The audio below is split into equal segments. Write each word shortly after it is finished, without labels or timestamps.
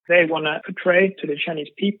They want to portray to the Chinese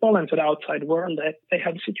people and to the outside world that they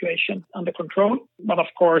have the situation under control. But of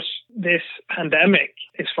course, this pandemic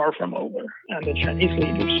is far from over. And the Chinese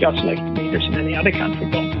leaders, just like leaders in any other country,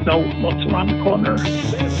 don't know what's around the corner.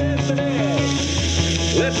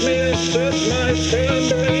 Let me assert my firm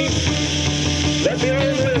belief that the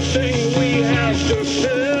only thing we have to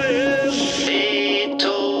fear is... They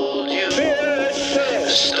told you a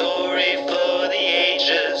story for the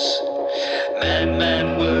ages.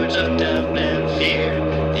 Man, words of doubt and fear,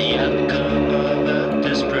 the outcome of a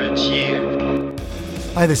desperate year.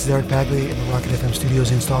 Hi, this is Eric Bagley in the Rocket FM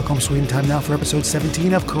studios in Stockholm, Sweden. Time now for episode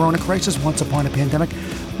 17 of Corona Crisis, Once Upon a Pandemic.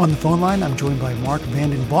 On the phone line, I'm joined by Mark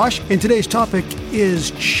Vanden Bosch. And today's topic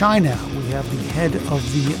is China. We have the head of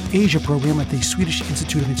the Asia program at the Swedish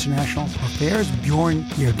Institute of International Affairs, Bjorn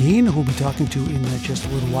Gerdin, who we'll be talking to in just a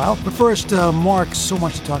little while. But first, Mark, so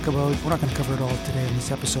much to talk about. We're not going to cover it all today in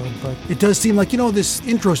this episode, but it does seem like, this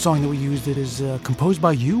intro song that we used, it is composed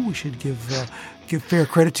by you. We should give fair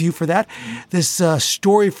credit to you for that. This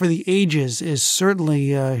story for the ages is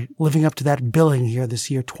certainly living up to that billing here this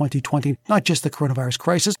year, 2020. Not just the coronavirus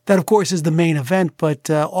crisis. That, of course, is the main event, but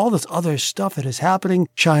all this other stuff that is happening,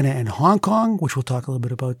 China and Hong Kong, which we'll talk a little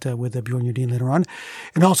bit about with Bjorn Gerdin later on.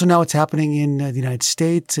 And also now it's happening in the United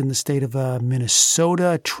States, in the state of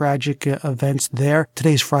Minnesota, tragic events there.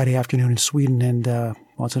 Today's Friday afternoon in Sweden, and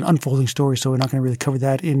well, it's an unfolding story, so we're not going to really cover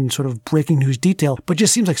that in sort of breaking news detail. But it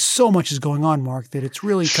just seems like so much is going on, Mark, that it's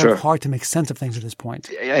really kind of hard to make sense of things at this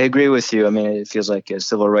point. I agree with you. I mean, it feels like a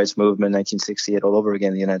civil rights movement, 1968 all over again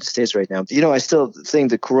in the United States right now. I still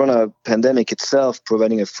think the corona pandemic itself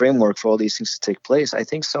providing a framework for all these things to take place. I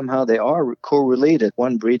think somehow they are correlated.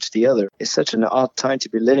 One breeds the other. It's such an odd time to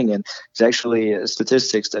be living in. There's actually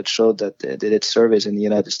statistics that showed that they did surveys in the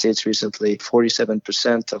United States recently.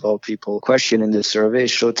 47% of all people questioned in the survey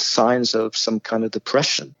showed signs of some kind of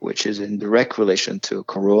depression, which is in direct relation to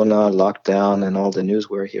corona, lockdown, and all the news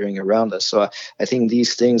we're hearing around us. So I think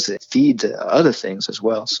these things feed other things as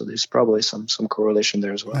well. So there's probably some correlation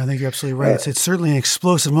there as well. I think you're absolutely right. It's certainly an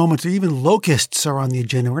explosive moment. Even locusts are on the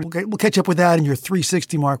agenda. We'll catch up with that in your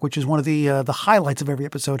 360 mark, which is one of the highlights of every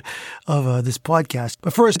episode of this podcast.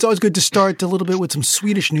 But first, it's always good to start a little bit with some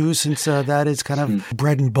Swedish news, since that is kind of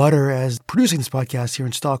bread and butter as producing this podcast here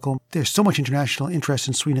in Stockholm. There's so much international interest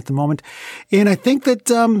in Sweden at the moment. And I think that,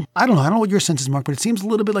 I don't know what your sense is, Mark, but it seems a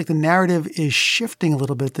little bit like the narrative is shifting a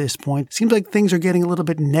little bit at this point. It seems like things are getting a little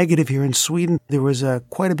bit negative here in Sweden. There was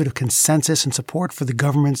quite a bit of consensus and support for the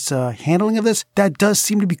government's handling of this. That does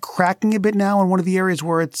seem to be cracking a bit now, and one of the areas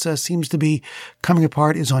where it seems to be coming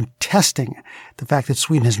apart is on testing. The fact that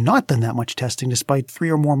Sweden has not done that much testing, despite 3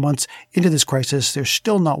 or more months into this crisis, there's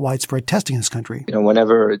still not widespread testing in this country.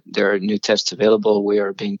 Whenever there are new tests available, we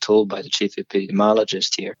are being told by the chief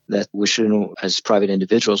epidemiologist here that we shouldn't, as private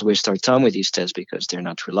individuals, waste our time with these tests because they're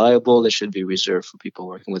not reliable. They should be reserved for people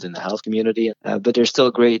working within the health community. But there's still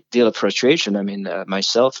a great deal of frustration. I mean,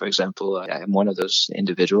 myself, for example, I am one of those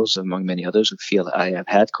individuals, among many others, who feel I have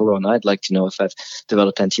had corona. I'd like to know if I've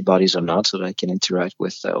developed antibodies or not so that I can interact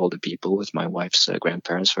with older people, with my wife's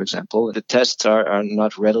grandparents, for example. The tests are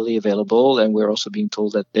not readily available, and we're also being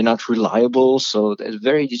told that they're not reliable. So there's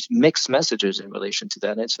very mixed messages in relation to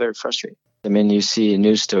that, and it's very frustrating. I mean, you see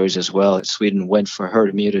news stories as well. Sweden went for herd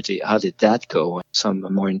immunity. How did that go? Some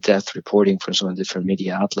more in-depth reporting from some of the different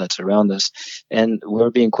media outlets around us. And we're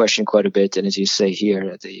being questioned quite a bit. And as you say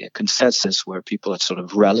here, the consensus where people have sort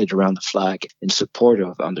of rallied around the flag in support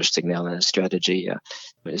of Anders Tegnell and his strategy,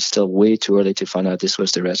 it's still way too early to find out this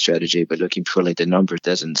was the right strategy. But looking purely at the number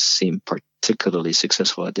doesn't seem particularly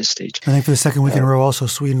successful at this stage. I think for the second week in a row also,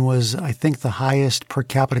 Sweden was, I think, the highest per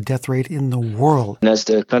capita death rate in the world. And as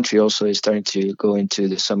the country also is starting to go into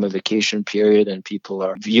the summer vacation period and people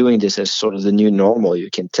are viewing this as sort of the new normal, you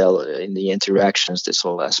can tell in the interactions, this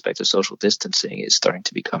whole aspect of social distancing is starting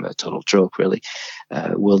to become a total joke, really.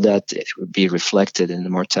 Will that be reflected in the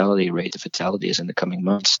mortality rate of fatalities in the coming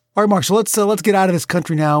months? All right, Mark, so let's get out of this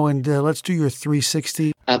country now and let's do your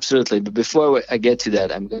 360. Absolutely. But before I get to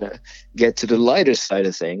that, I'm going to get to the lighter side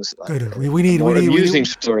of things. Good. We need amusing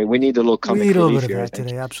story. We need a little comic relief here. We need a little bit of that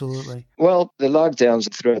today, absolutely. Well, the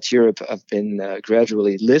lockdowns throughout Europe have been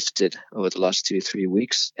gradually lifted over the last 2-3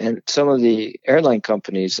 weeks. And some of the airline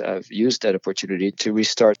companies have used that opportunity to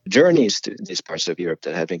restart journeys to these parts of Europe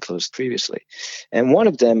that had been closed previously. And one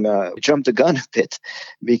of them jumped the gun a bit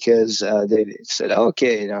because they said,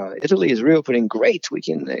 okay, now Italy is reopening. Great. We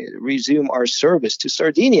can resume our service to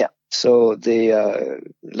Sardinia. So they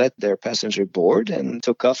let their passenger board and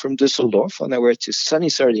took off from Düsseldorf on their way to sunny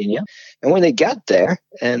Sardinia. And when they got there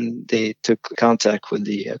and they took contact with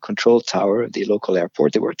the control tower of the local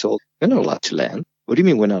airport, they were told, you're not allowed to land. What do you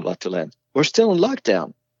mean we're not allowed to land? We're still in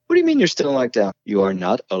lockdown. What do you mean you're still in lockdown? You are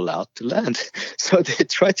not allowed to land. So they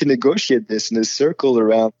tried to negotiate this in a circle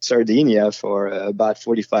around Sardinia for about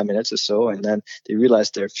 45 minutes or so. And then they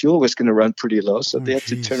realized their fuel was going to run pretty low. So they had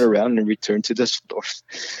to turn around and return to Düsseldorf.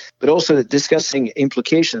 But also discussing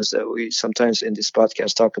implications that we sometimes in this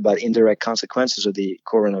podcast talk about indirect consequences of the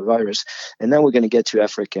coronavirus. And then we're going to get to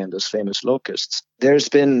Africa and those famous locusts. There's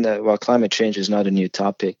been, while climate change is not a new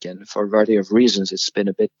topic, and for a variety of reasons, it's been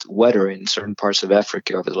a bit wetter in certain parts of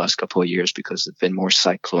Africa over the last couple of years because there's been more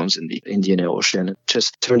cyclones in the Indian Ocean. It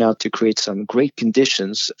just turned out to create some great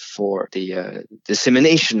conditions for the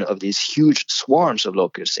dissemination of these huge swarms of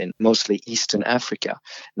locusts in mostly Eastern Africa.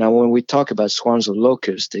 Now, when we talk about swarms of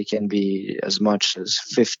locusts, they can be as much as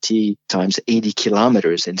 50 times 80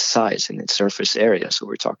 kilometers in size in its surface area. So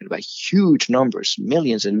we're talking about huge numbers,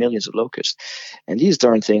 millions and millions of locusts. And these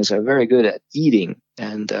darn things are very good at eating.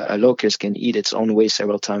 And a locust can eat its own way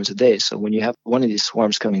several times a day. So when you have one of these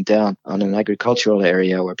swarms coming down on an agricultural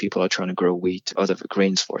area where people are trying to grow wheat, other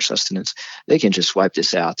grains for sustenance, they can just wipe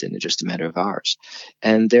this out in just a matter of hours.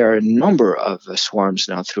 And there are a number of swarms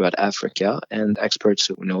now throughout Africa. And experts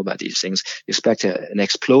who know about these things expect an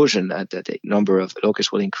explosion that the number of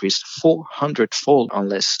locusts will increase 400-fold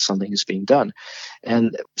unless something is being done.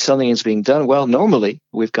 And something is being done. Well, normally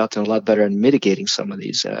we've gotten a lot better at mitigating some of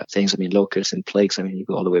these things. I mean, locusts and plagues. I mean, you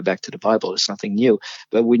go all the way back to the Bible. It's nothing new.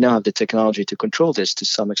 But we now have the technology to control this to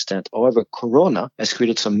some extent. However, Corona has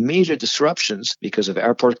created some major disruptions because of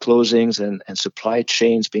airport closings and supply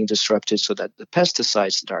chains being disrupted, so that the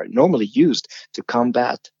pesticides that are normally used to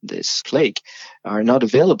combat this plague are not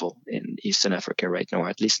available in Eastern Africa right now, or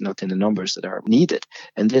at least not in the numbers that are needed.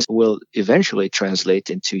 And this will eventually translate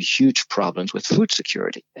into huge problems with food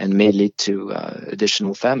security and may lead to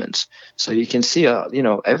additional famines. So you can see,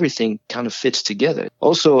 everything kind of fits together.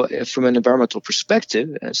 Also, from an environmental perspective,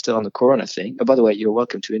 and still on the Corona thing, by the way, you're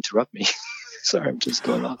welcome to interrupt me. Sorry, I'm just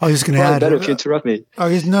going on. I was just going to add. Better if you interrupt me.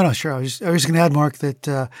 Sure. I was just going to add, Mark,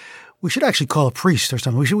 that we should actually call a priest or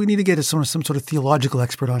something. We need to get some sort of theological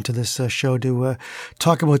expert onto this show to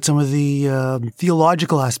talk about some of the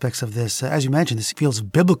theological aspects of this. As you mentioned, this feels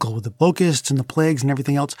biblical with the locusts and the plagues and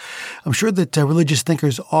everything else. I'm sure that religious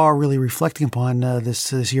thinkers are really reflecting upon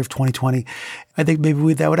this year of 2020. I think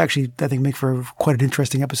maybe that would actually, make for quite an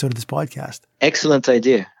interesting episode of this podcast. Excellent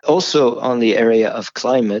idea. Also on the area of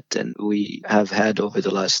climate, and we have had over the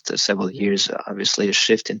last several years, obviously, a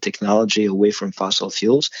shift in technology away from fossil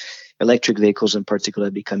fuels. Electric vehicles in particular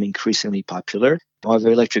become increasingly popular. However,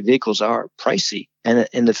 electric vehicles are pricey. And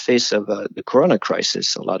in the face of the corona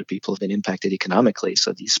crisis, a lot of people have been impacted economically.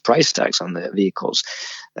 So these price tags on the vehicles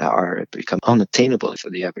are become unattainable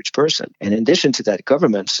for the average person. And in addition to that,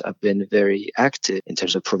 governments have been very active in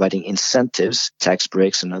terms of providing incentives, tax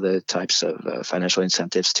breaks, and other types of financial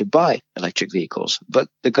incentives to buy electric vehicles. But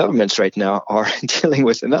the governments right now are dealing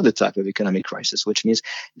with another type of economic crisis, which means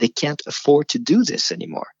they can't afford to do this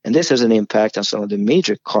anymore. And this has an impact on some of the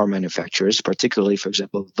major car manufacturers, particularly, for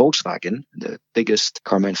example, Volkswagen, the biggest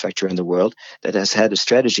car manufacturer in the world, that has had a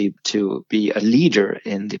strategy to be a leader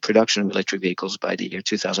in the production of electric vehicles by the year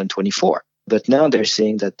 2024. But now they're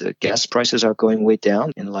seeing that the gas prices are going way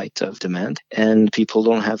down in light of demand, and people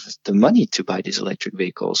don't have the money to buy these electric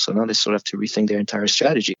vehicles. So now they sort of have to rethink their entire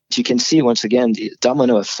strategy. You can see, once again, the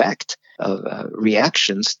domino effect of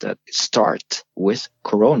reactions that start with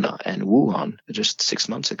Corona and Wuhan just 6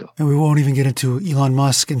 months ago. And we won't even get into Elon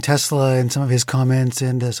Musk and Tesla and some of his comments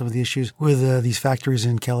and some of the issues with these factories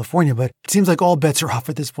in California. But it seems like all bets are off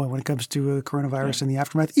at this point when it comes to coronavirus and the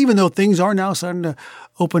aftermath, even though things are now starting to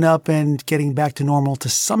open up and getting back to normal to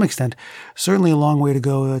some extent. Certainly a long way to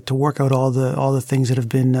go to work out all the things that have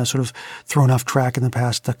been sort of thrown off track in the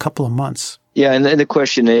past couple of months. Yeah, and the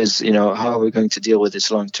question is, how are we going to deal with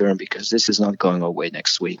this long term? Because this is not going away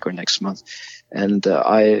next week or next month. And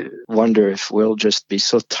I wonder if we'll just be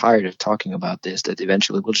so tired of talking about this that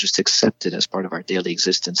eventually we'll just accept it as part of our daily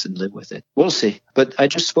existence and live with it. We'll see. But I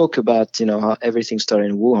just spoke about, how everything started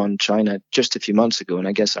in Wuhan, China, just a few months ago. And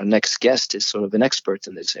I guess our next guest is sort of an expert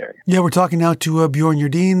in this area. Yeah, we're talking now to Bjorn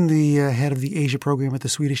Jerdin, the head of the Asia program at the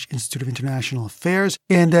Swedish Institute of International Affairs.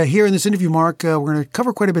 And here in this interview, Mark, we're going to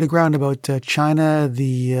cover quite a bit of ground about China,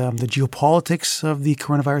 the geopolitics of the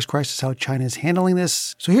coronavirus crisis, how China is handling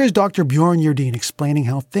this. So here's Dr. Bjorn Jerdin explaining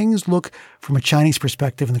how things look from a Chinese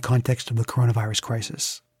perspective in the context of the coronavirus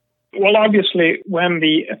crisis. Well, obviously, when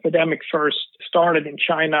the epidemic first started in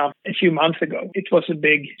China a few months ago, it was a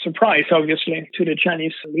big surprise, obviously, to the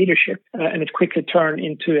Chinese leadership. And it quickly turned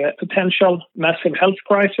into a potential massive health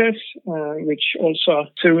crisis, which also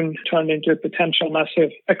soon turned into a potential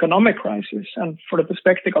massive economic crisis. And for the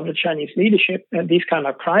perspective of the Chinese leadership, these kind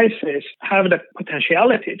of crises have the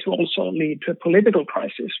potentiality to also lead to a political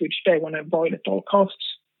crisis, which they want to avoid at all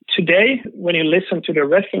costs. Today, when you listen to the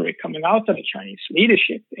rhetoric coming out of the Chinese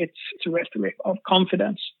leadership, it's a rhetoric of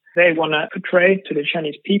confidence. They want to portray to the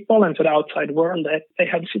Chinese people and to the outside world that they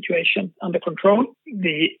have the situation under control,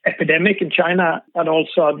 the epidemic in China, but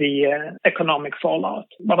also the economic fallout.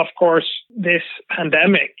 But of course, this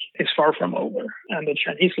pandemic is far from over. And the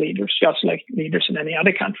Chinese leaders, just like leaders in any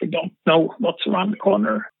other country, don't know what's around the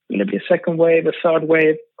corner. Will it be a second wave, a third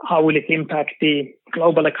wave? How will it impact the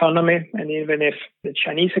global economy? And even if the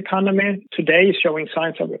Chinese economy today is showing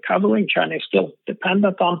signs of recovering, China is still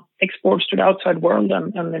dependent on exports to the outside world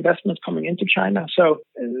and investments coming into China. So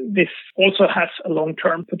this also has a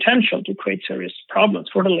long-term potential to create serious problems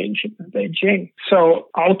for the leadership in Beijing. So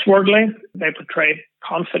outwardly, they portray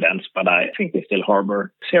confidence, but I think they still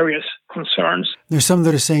harbor serious concerns. There's some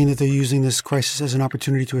that are saying that they're using this crisis as an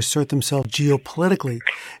opportunity to assert themselves geopolitically.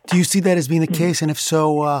 Do you see that as being the case? And if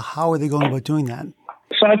so, how are they going about doing that?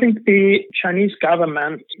 So I think the Chinese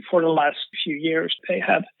government, for the last few years, they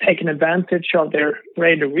have taken advantage of their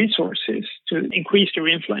greater resources to increase their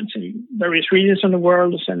influence in various regions of the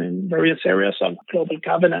world and in various areas of global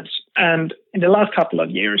governance. And in the last couple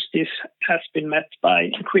of years, this has been met by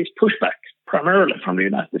increased pushback, primarily from the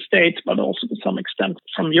United States, but also to some extent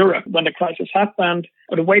from Europe. When the crisis happened,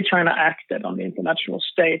 or the way China acted on the international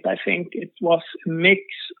stage, I think it was a mix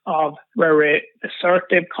of very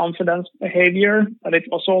assertive confidence behavior, but it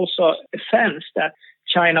was also a sense that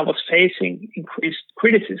China was facing increased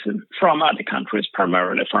criticism from other countries,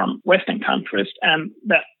 primarily from Western countries, and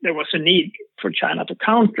that there was a need for China to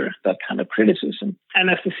counter that kind of criticism. And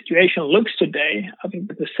as the situation looks today, I think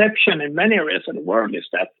the perception in many areas of the world is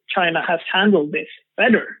that China has handled this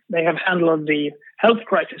better. They have handled the health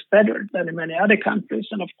crisis better than in many other countries.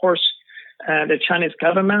 And of course, the Chinese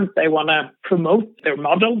government, they want to promote their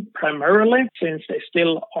model primarily, since they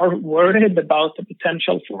still are worried about the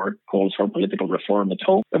potential for calls for political reform at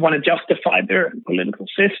home. They want to justify their political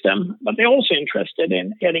system, but they're also interested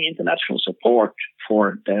in getting international support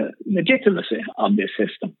for the legitimacy of this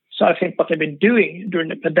system. So I think what they've been doing during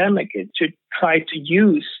the pandemic is to try to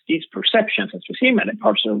use these perceptions, as we see in many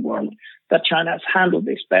parts of the world, that China has handled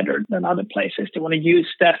this better than other places. They want to use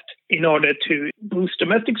that in order to boost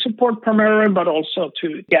domestic support primarily, but also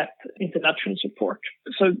to get international support.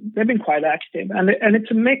 So they've been quite active. And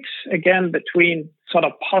it's a mix, again, between sort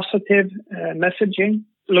of positive messaging.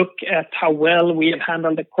 Look at how well we have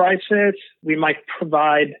handled the crisis. We might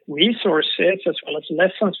provide resources as well as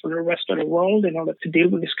lessons for the rest of the world in order to deal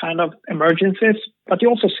with this kind of emergencies. But you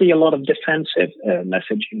also see a lot of defensive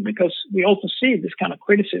messaging, because we also see this kind of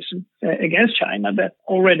criticism against China that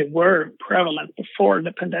already were prevalent before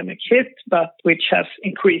the pandemic hit, but which has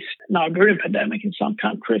increased now during the pandemic in some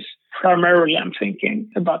countries. Primarily, I'm thinking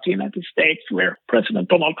about the United States, where President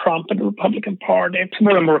Donald Trump and the Republican Party, it's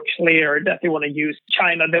more and more clear that they want to use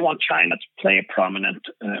China. They want China to play a prominent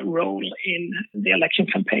role in the election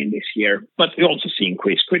campaign this year. But we also see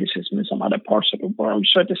increased criticism in some other parts of the world.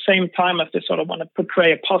 So at the same time as they sort of want to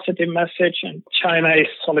portray a positive message, and China is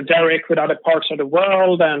solidaric with other parts of the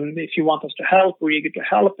world, and if you want us to help, we're eager to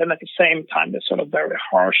help. And at the same time, they sort of very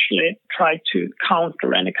harshly try to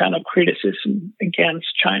counter any kind of criticism against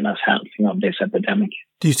China's handling of this epidemic.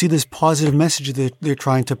 Do you see this positive message that they're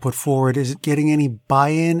trying to put forward? Is it getting any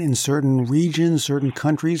buy-in in certain regions, certain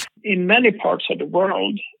countries? In many parts of the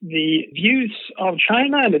world, the views of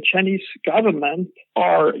China and the Chinese government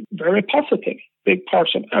are very positive. Big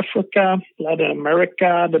parts of Africa, Latin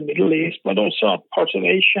America, the Middle East, but also parts of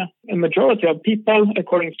Asia. A majority of people,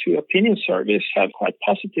 according to opinion surveys, have quite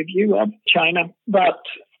positive view of China. But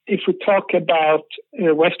if we talk about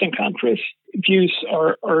Western countries, views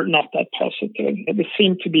are not that positive. There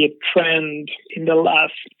seemed to be a trend in the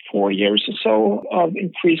last 4 years or so of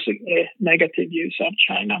increasingly negative views of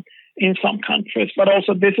China in some countries. But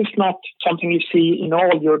also, this is not something you see in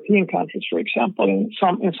all European countries, for example.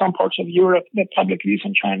 In some parts of Europe, the public views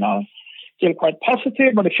on China are still quite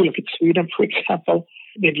positive. But if you look at Sweden, for example,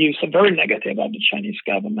 the views are very negative of the Chinese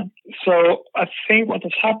government. So I think what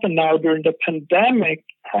has happened now during the pandemic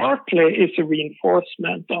partly is a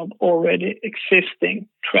reinforcement of already existing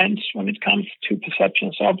trends when it comes to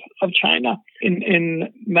perceptions of China. In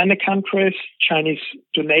many countries, Chinese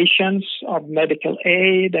donations of medical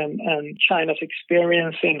aid and China's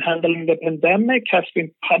experience in handling the pandemic has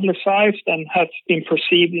been publicized and has been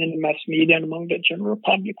perceived in the mass media and among the general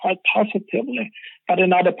public quite positively. But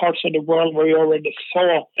in other parts of the world, we already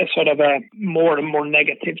saw a sort of a more and more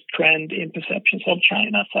negative trend in perceptions of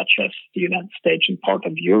China, such as the United States and part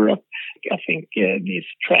of Europe. I think this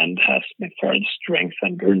trend has been further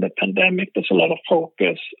strengthened during the pandemic. There's a lot of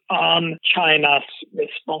focus on China's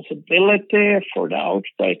responsibility for the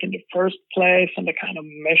outbreak in the first place and the kind of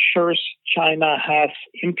measures China has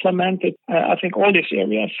implemented. I think all these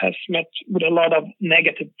areas has met with a lot of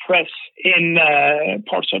negative press in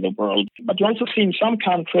parts of the world. But you also see in some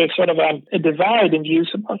countries sort of a divide in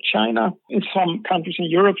views about China. In some countries in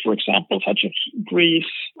Europe, for example, such as Greece,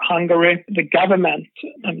 Hungary, the government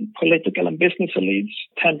and political and business elites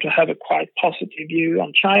tend to have a quite positive view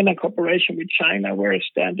on China, cooperation with China, whereas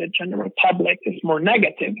then the general public is more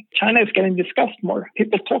negative. China is getting discussed more.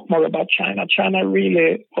 People talk more about China. China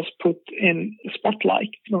really was put in the spotlight.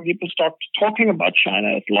 When people start talking about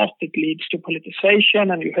China, at last it leads to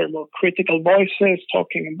politicization, and you hear more critical voices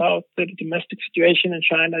talking about the domestic situation in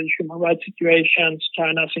China, the human rights situations,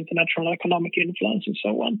 China's international economic influence, and so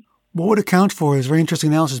on. What would account for, is very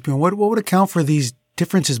interesting analysis, Bjorn, what would account for these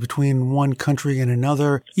differences between one country and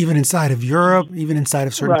another, even inside of Europe, even inside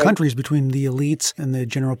of certain countries, between the elites and the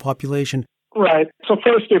general population? Right. So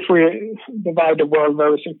first, if we divide the world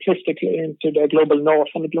very simplistically into the global north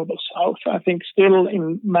and the global south, I think still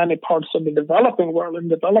in many parts of the developing world, in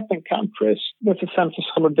developing countries, there's a sense of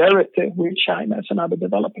solidarity with China as another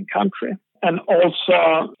developing country. And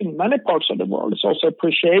also in many parts of the world, there's also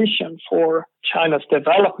appreciation for China's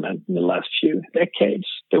development in the last few decades,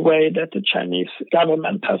 the way that the Chinese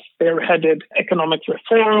government has spearheaded economic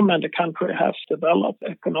reform and the country has developed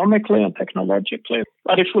economically and technologically.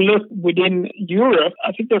 But if we look within Europe,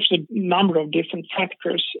 I think there's a number of different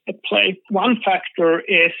factors at play. One factor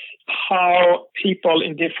is how people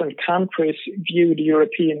in different countries view the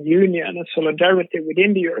European Union and solidarity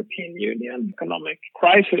within the European Union. Economic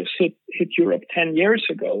crisis hit Europe 10 years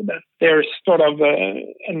ago, that there's sort of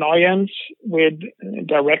annoyance with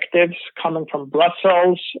directives coming from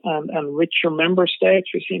Brussels and richer member states.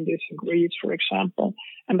 We've seen this in Greece, for example.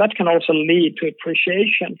 And that can also lead to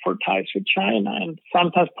appreciation for ties with China. And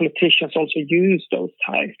sometimes politicians also use those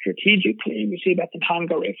ties strategically. We see that in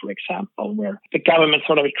Hungary, for example, where the government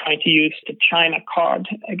sort of is trying to use the China card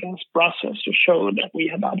against Brussels to show that we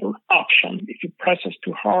have other options if you press us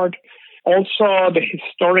too hard. Also, the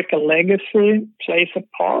historical legacy plays a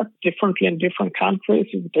part differently in different countries.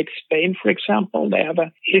 If you take Spain, for example, they have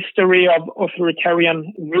a history of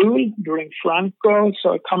authoritarian rule during Franco,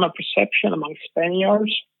 so a common perception among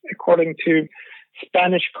Spaniards, according to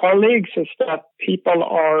Spanish colleagues, is that people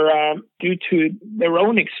are, due to their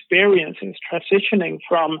own experiences transitioning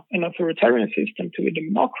from an authoritarian system to a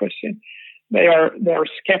democracy, they are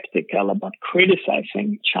skeptical about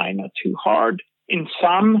criticizing China too hard. In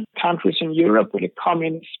some countries in Europe with a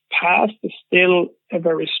communist past, there's still a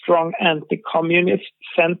very strong anti-communist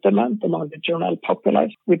sentiment among the general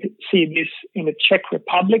populace. We see this in the Czech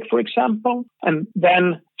Republic, for example, and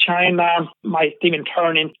then China might even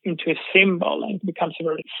turn into a symbol, and it becomes a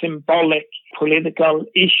very symbolic political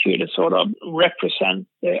issue to sort of represent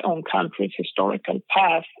their own country's historical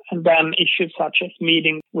past. And then issues such as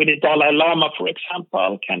meeting with the Dalai Lama, for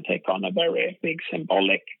example, can take on a very big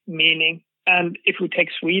symbolic meaning. And if we take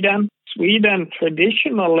Sweden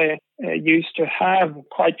traditionally used to have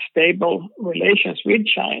quite stable relations with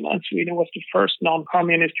China. And Sweden was the first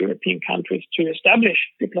non-communist European country to establish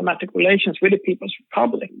diplomatic relations with the People's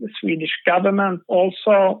Republic. The Swedish government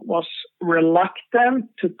also was reluctant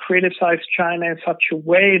to criticize China in such a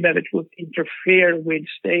way that it would interfere with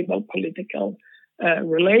stable political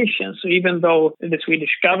relations. So even though the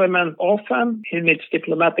Swedish government often in its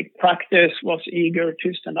diplomatic practice was eager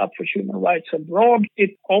to stand up for human rights abroad,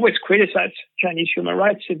 it always criticized Chinese human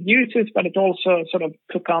rights abuses, but it also sort of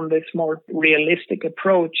took on this more realistic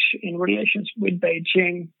approach in relations with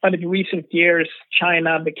Beijing. But in recent years,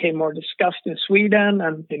 China became more discussed in Sweden,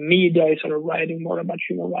 and the media is sort of writing more about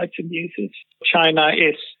human rights abuses. China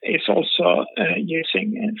is also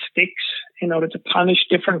using sticks in order to punish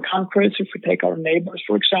different countries. If we take our neighbors,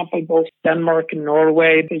 for example, both Denmark and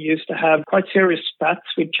Norway, they used to have quite serious spats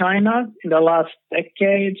with China in the last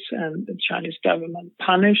decades, and the Chinese government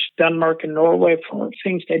punished Denmark and Norway for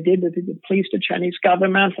things they did that didn't please the Chinese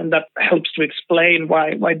government, and that helps to explain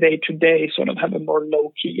why they today sort of have a more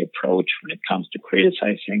low-key approach when it comes to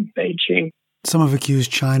criticizing Beijing. Some have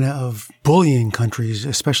accused China of bullying countries,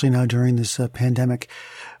 especially now during this pandemic.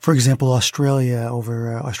 For example, Australia,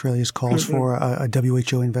 over Australia's calls for a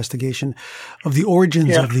WHO investigation of the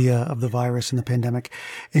origins of the virus and the pandemic.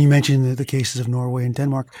 And you mentioned the cases of Norway and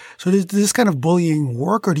Denmark. So does this kind of bullying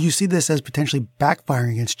work, or do you see this as potentially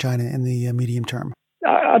backfiring against China in the medium term?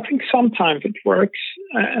 I think sometimes it works,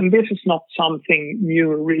 and this is not something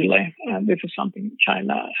new, really. This is something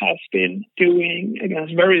China has been doing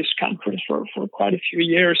against various countries for quite a few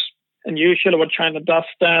years. And usually what China does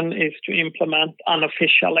then is to implement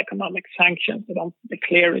unofficial economic sanctions. They don't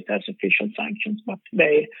declare it as official sanctions, but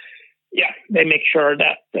they make sure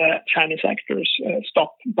that Chinese actors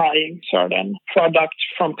stop buying certain products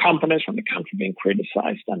from companies from the country being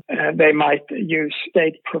criticized. And they might use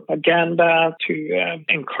state propaganda to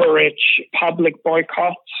encourage public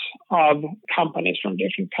boycotts of companies from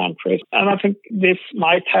different countries. And I think this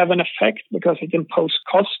might have an effect because it imposes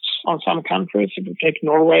costs on some countries. If you take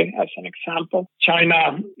Norway as an example,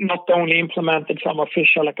 China not only implemented some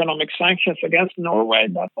official economic sanctions against Norway,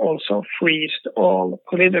 but also freezed all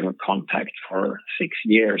political contact for 6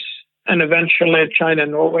 years. And eventually China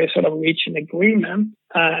and Norway sort of reached an agreement.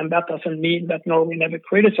 And that doesn't mean that Norway never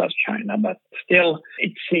criticized China, but still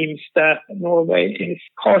it seems that Norway is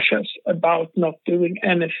cautious about not doing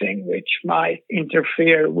anything which might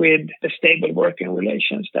interfere with the stable working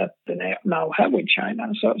relations that they now have with China.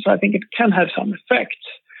 So I think it can have some effects,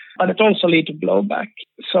 but it also leads to blowback.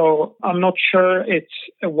 So I'm not sure it's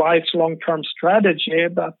a wise long-term strategy,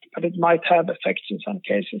 but it might have effects in some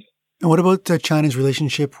cases. And what about China's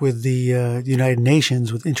relationship with the United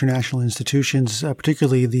Nations, with international institutions,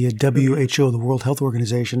 particularly the WHO, the World Health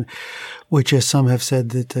Organization, which some have said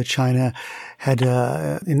that China had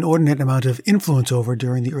an inordinate amount of influence over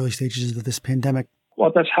during the early stages of this pandemic?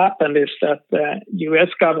 What has happened is that the U.S.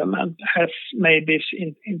 government has made this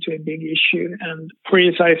into a big issue and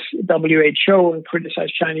criticized WHO and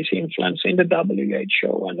criticized Chinese influence in the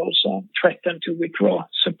WHO, and also threatened to withdraw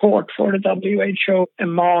support for the WHO.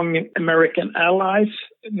 Among American allies,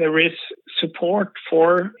 there is support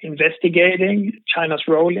for investigating China's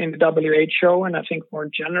role in the WHO, and I think more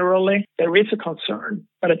generally, there is a concern.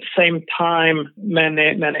 But at the same time,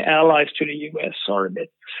 many allies to the U.S. are a bit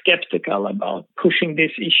skeptical about pushing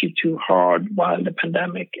this issue too hard while the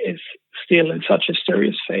pandemic is still in such a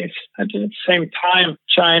serious phase. At the same time,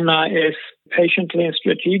 China is patiently and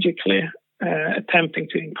strategically attempting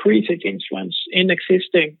to increase its influence in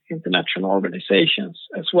existing international organizations,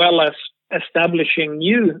 as well as establishing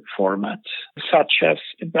new formats such as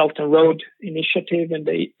the Belt and Road Initiative and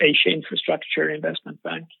the Asia Infrastructure Investment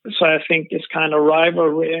Bank. So I think this kind of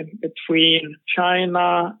rivalry between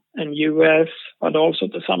China and US, but also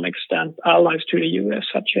to some extent allies to the US,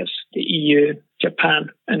 such as the EU, Japan,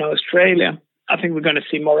 and Australia, I think we're going to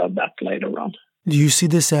see more of that later on. Do you see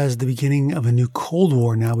this as the beginning of a new Cold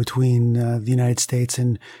War now between the United States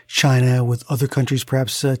and China, with other countries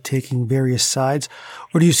perhaps taking various sides?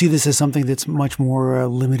 Or do you see this as something that's much more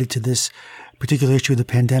limited to this particular issue of the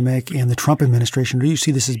pandemic and the Trump administration? Or do you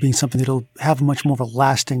see this as being something that will have much more of a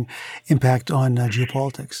lasting impact on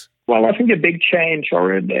geopolitics? Well, I think a big change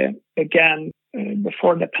already began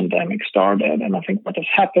before the pandemic started. And I think what has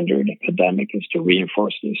happened during the pandemic is to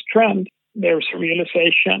reinforce this trend. There's a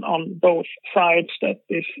realization on both sides that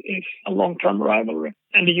this is a long-term rivalry.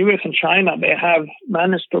 And the US and China, they have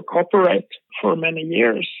managed to cooperate for many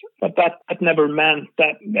years, but that never meant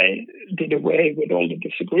that they did away with all the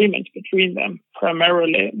disagreements between them.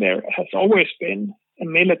 Primarily, there has always been a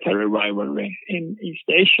military rivalry in East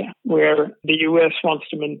Asia, where the U.S. wants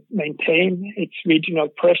to maintain its regional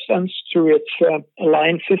presence through its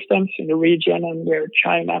alliance systems in the region, and where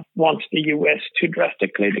China wants the U.S. to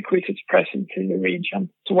drastically decrease its presence in the region.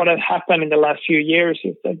 So what has happened in the last few years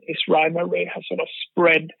is that this rivalry has sort of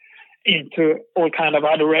spread into all kind of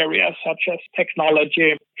other areas, such as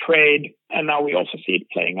technology, trade, and now we also see it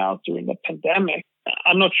playing out during the pandemic.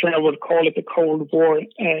 I'm not sure I would call it a Cold War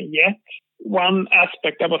yet. One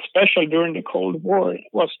aspect that was special during the Cold War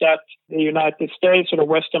was that the United States, or the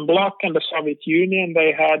Western Bloc, and the Soviet Union,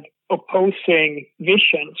 they had opposing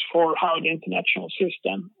visions for how the international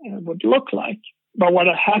system would look like. But what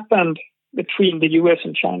had happened between the US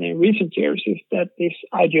and China in recent years is that this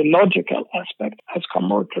ideological aspect has come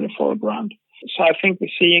more to the foreground. So I think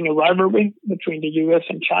we're seeing a rivalry between the US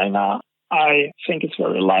and China. I think it's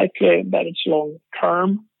very likely that it's long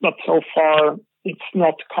term, but so far it's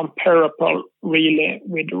not comparable really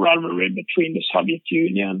with the rivalry between the Soviet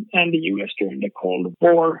Union and the US during the Cold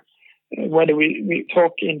War. Whether we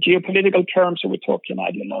talk in geopolitical terms or we talk in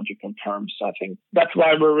ideological terms, I think that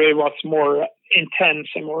rivalry was more intense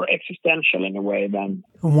and more existential in a way than.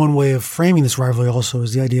 One way of framing this rivalry also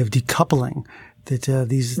is the idea of decoupling, that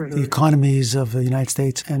the economies of the United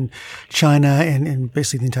States and China and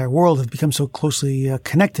basically the entire world have become so closely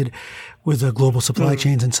connected with global supply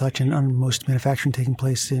chains and such, and most manufacturing taking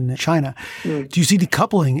place in China. Do you see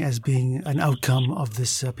decoupling as being an outcome of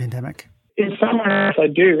this pandemic? In some areas, I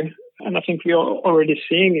do. And I think we are already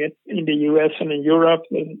seeing it in the US and in Europe,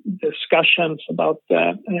 with discussions about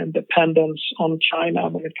the dependence on China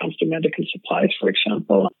when it comes to medical supplies, for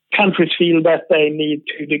example. Countries feel that they need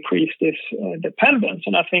to decrease this dependence.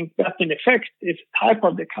 And I think that, in effect, is a type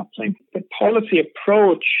of decoupling. The policy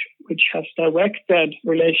approach, which has directed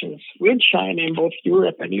relations with China in both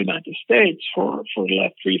Europe and the United States for the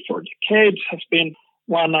last 3-4 decades, has been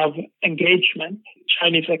one of engagement.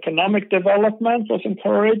 Chinese economic development was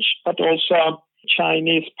encouraged, but also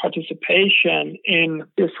Chinese participation in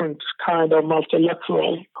different kind of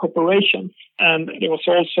multilateral cooperation. And there was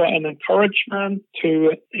also an encouragement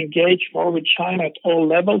to engage more with China at all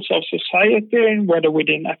levels of society, whether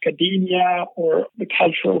within academia or the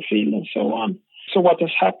cultural field and so on. So what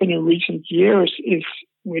has happened in recent years is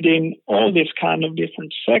within all these kind of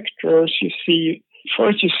different sectors, you see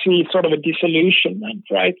sort of a disillusionment,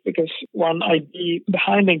 right? Because one idea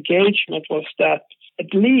behind engagement was that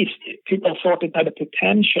at least people thought it had a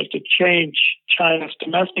potential to change China's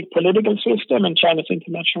domestic political system and China's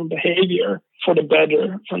international behavior for the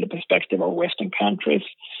better from the perspective of Western countries.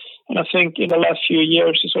 And I think in the last few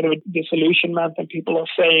years, there's sort of a disillusionment, and people are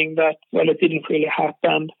saying that, well, it didn't really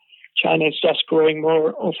happen. China is just growing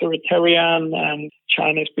more authoritarian, and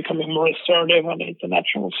China is becoming more assertive on the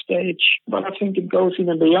international stage. But I think it goes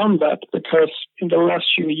even beyond that, because in the last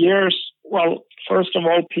few years, well, first of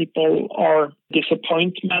all, people are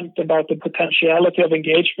disappointed about the potentiality of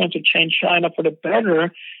engagement to change China for the better,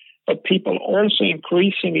 but people also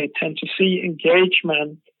increasingly tend to see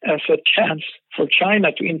engagement as a chance for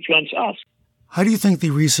China to influence us. How do you think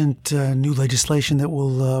the recent new legislation that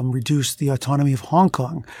will reduce the autonomy of Hong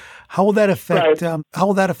Kong, how will that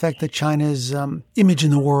affect the China's image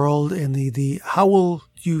in the world, and how will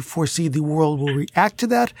you foresee the world will react to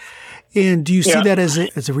that? And do you see that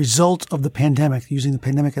as a result of the pandemic, using the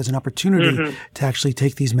pandemic as an opportunity to actually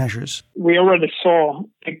take these measures? We already saw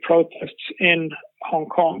big protests in Hong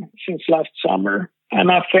Kong since last summer. And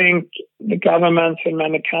I think the governments in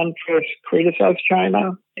many countries criticize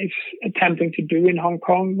China. It's attempting to do in Hong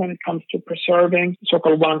Kong when it comes to preserving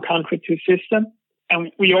so-called one country, two system. And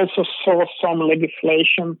we also saw some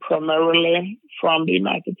legislation primarily from the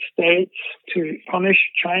United States to punish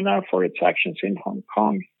China for its actions in Hong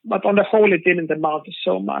Kong. But on the whole, it didn't amount to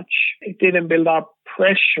so much. It didn't build up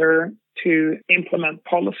pressure to implement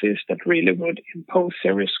policies that really would impose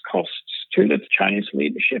serious costs to the Chinese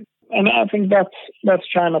leadership. And I think that's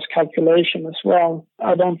China's calculation as well.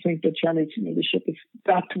 I don't think the Chinese leadership is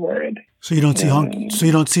that worried. So you don't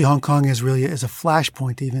see Hong Kong as really as a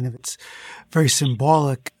flashpoint, even if it's very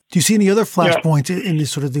symbolic. Do you see any other flashpoints in the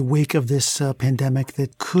sort of the wake of this pandemic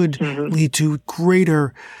that could lead to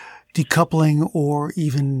greater decoupling or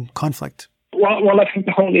even conflict? Well, I think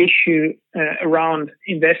the whole issue around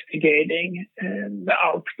investigating the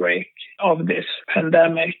outbreak of this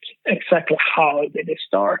pandemic, exactly how did it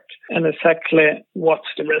start, and exactly what's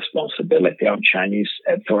the responsibility of Chinese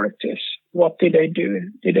authorities. What did they do?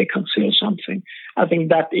 Did they conceal something? I think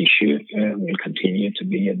that issue will continue to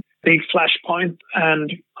be a big flashpoint.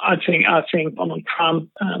 And I think Donald Trump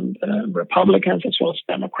and Republicans as well as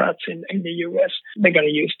Democrats in the U.S., they're going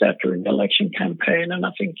to use that during the election campaign. And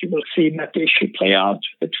I think you will see that issue play out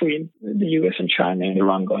between the U.S. and China in their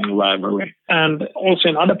ongoing rivalry. And also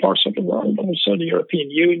in other parts of the world, also the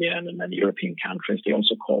European Union and many European countries, they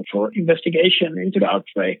also call for investigation into the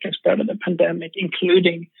outbreak and spread of the pandemic,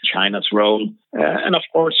 including China's role. And of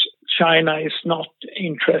course, China is not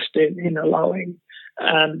interested in allowing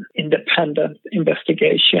an independent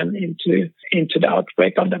investigation into the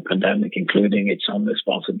outbreak of the pandemic, including its own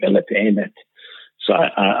responsibility in it. So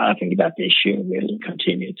I think that issue will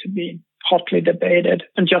continue to be hotly debated.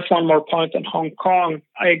 And just one more point on Hong Kong.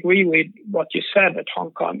 I agree with what you said, that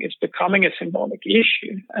Hong Kong is becoming a symbolic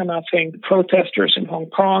issue. And I think protesters in Hong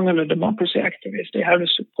Kong and the democracy activists, they have the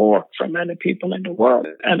support from many people in the world.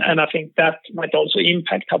 And I think that might also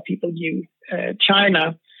impact how people view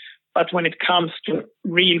China. But when it comes to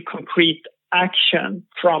real concrete action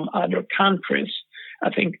from other countries,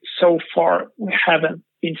 I think so far we haven't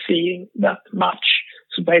been seeing that much.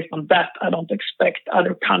 So based on that, I don't expect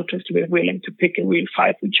other countries to be willing to pick a real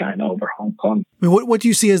fight with China over Hong Kong. I mean, what do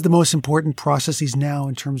you see as the most important processes now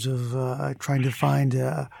in terms of trying to find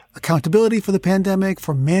accountability for the pandemic,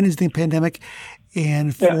 for managing the pandemic,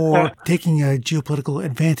 and for taking a geopolitical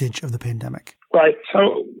advantage of the pandemic? Right.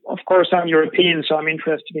 So, of course, I'm European, so I'm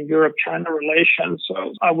interested in Europe-China relations.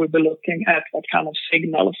 So I will be looking at what kind of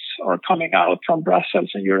signals are coming out from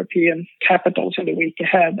Brussels and European capitals in the week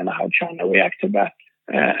ahead and how China reacts to that.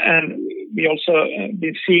 And we also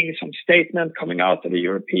been seeing some statement coming out of the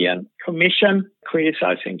European Commission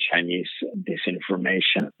criticizing Chinese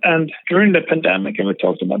disinformation. And during the pandemic, and we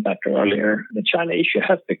talked about that earlier, the China issue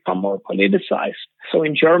has become more politicized. So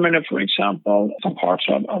in Germany, for example, some parts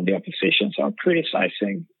of the opposition are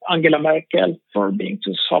criticizing Angela Merkel for being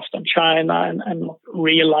too soft on China and not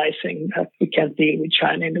realizing that we can't deal with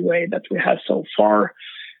China in the way that we have so far.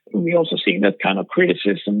 We also see that kind of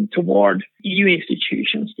criticism toward EU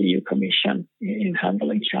institutions, the EU Commission, in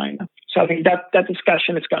handling China. So I think that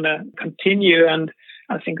discussion is going to continue. And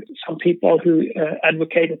I think some people who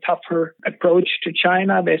advocate a tougher approach to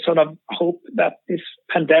China, they sort of hope that this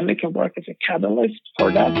pandemic can work as a catalyst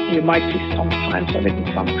for that. You might see some signs of it in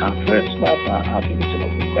some countries, but I think it's an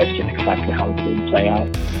open question exactly how it will play out.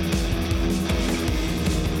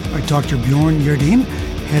 All right, Dr. Bjorn Gjerdin,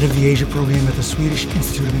 Head of the Asia Program at the Swedish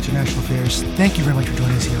Institute of International Affairs. Thank you very much for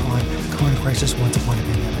joining us here on Corona Crisis Once Upon a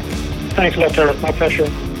Pandemic. Thanks a lot, Eric. My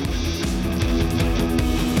pleasure.